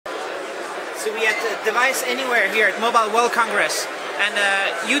So we at Device Anywhere here at Mobile World Congress, and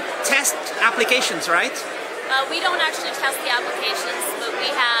you test applications, right? We don't actually test the applications, but we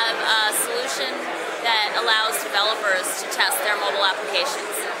have a solution that allows developers to test their mobile applications.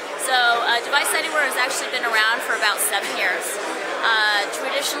 So Device Anywhere has actually been around for about 7 years.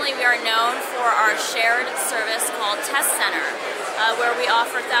 Traditionally, we are known for our shared service called Test Center, where we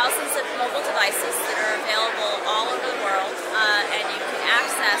offer thousands of mobile devices that are available all over the world, and you can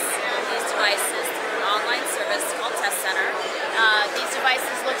access these devices through an online service called Test Center. These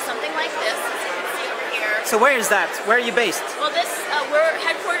devices look something like this, as you can see over here. So where is that? Where are you based? Well, we're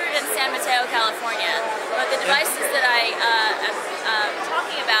headquartered in San Mateo, California, but the devices that I am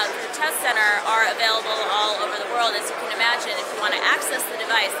talking about, the Test Center, are available all over the world. As you can imagine, if you want to access the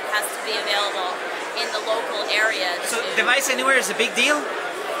device, it has to be available in the local area. So Device Anywhere is a big deal?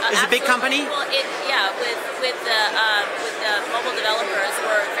 Is it a big company? Well, yeah, with the mobile developers,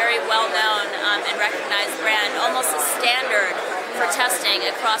 we're a very well-known and recognized brand, almost a standard for testing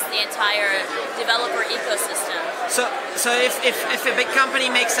across the entire developer ecosystem. So if a big company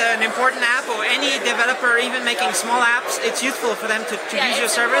makes an important app, or any developer even making small apps, it's useful for them to use your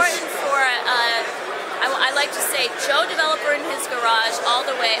service? It's important for, I like to say, Joe developer in his garage all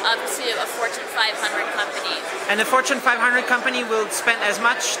the way up to a Fortune 500 company. And a Fortune 500 company will spend as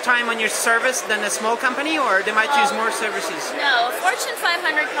much time on your service than a small company, or they might use more services? No, a Fortune 500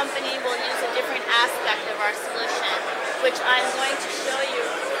 company will use a different aspect of our solution, which I'm going to show you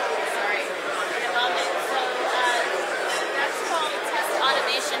in a moment. So that's called test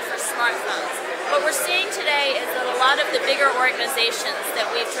automation for smartphones. What we're seeing today is that a lot of the bigger organizations that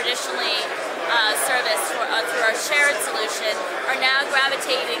we've traditionally serviced through our shared solution are now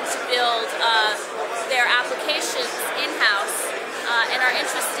gravitating to build their applications in-house and are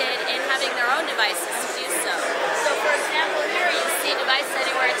interested in having their own devices to do so. So for example, here you see Device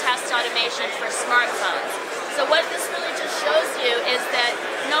Anywhere test automation for smartphones. So what this really just shows you is that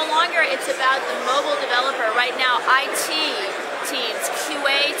no longer it's about the mobile developer. Right now, IT teams,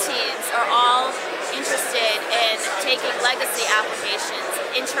 QA teams are all interested in taking legacy applications,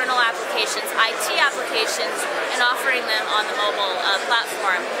 internal applications, IT applications, and offering them on the mobile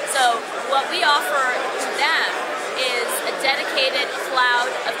platform. So what we offer to them is a dedicated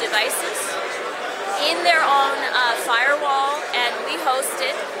cloud of devices in their own firewall, and we host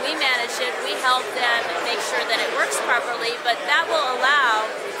it, we manage it, we help them make sure that it works properly, but that will allow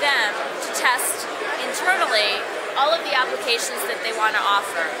them to test internally all of the applications that they want to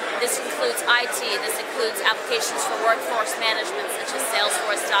offer. This includes IT, this includes applications for workforce management such as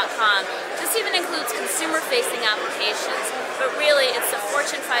Salesforce.com. This even includes consumer-facing applications, but really it's the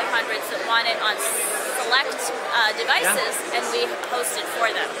Fortune 500s that want it on select devices, and we host it for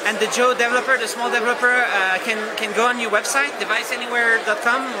them. And the Joe developer, the small developer, can go on your website,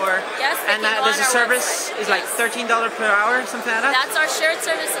 deviceanywhere.com, or yes, and there's a service is like $13 per hour, something like that. That's our shared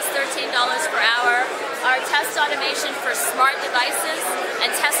service, is $13 per hour. Our test automation for smart devices and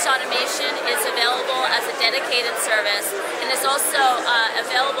test automation is available as a dedicated service, and is also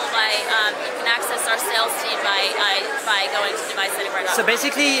available by you can access our sales team by going to deviceanywhere.com. So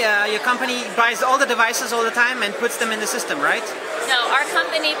basically, your company buys all the devices all the time and puts them in the system, right? No, our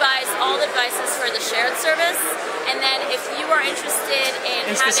company buys all the devices for the shared service, and then if you are interested in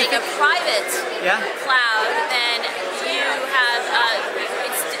having a private cloud, then you have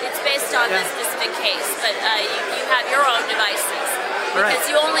it's based on the specific case, but you have your own devices. Because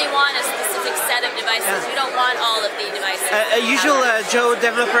you only want a specific set of devices. You don't want all of the devices. A usual Joe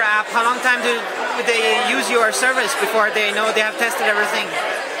developer app, how long time do they use your service before they know they have tested everything?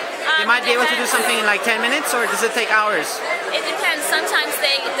 They might be able to do something in like 10 minutes, or does it take hours? It depends. Sometimes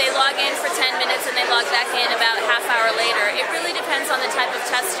they log in for 10 minutes and they log back in about a half hour later. It really depends on the type of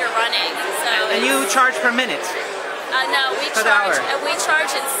test you're running. So and you charge per minute? No, we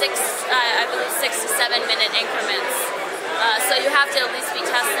charge in I believe 6 to 7 minute increments. So you have to at least be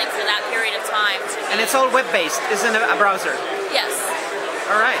testing for that period of time. And it's all web-based, isn't it, a browser? Yes.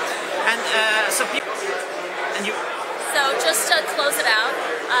 All right. And so people... And you... So just to close it out,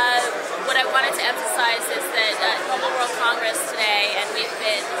 what I wanted to emphasize is that Mobile World Congress today, and we've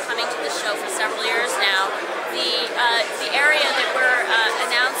been coming to the show for several years now, the area that we're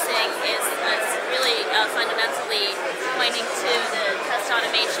announcing is really fundamentally pointing to the test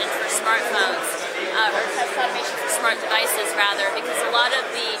automation for smartphones, or test automation for smart devices rather, because a lot of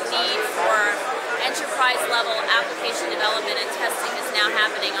the need for enterprise-level application development and testing is now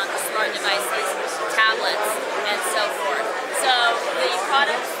happening on the smart devices, tablets, and so forth. So the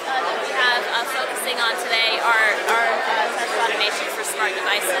products that we have focusing on today are test automation for smart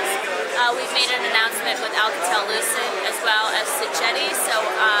devices. We've made an announcement with Alcatel-Lucent as well as Sogeti. So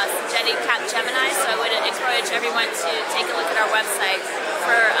Sogeti everyone to take a look at our website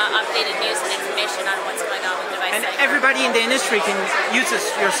for updated news and information on what's going on with device And cycling. everybody in the industry can use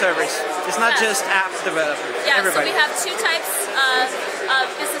your service. It's not just app developers. Yeah, everybody. so we have two types of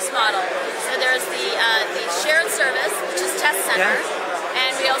business model. So there's the shared service, which is Test Center,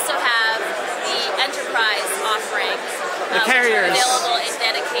 and we also have the enterprise offering, the carriers which are available in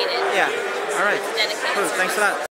dedicated. Yeah. All right. Dedicated Cool. Thanks for that.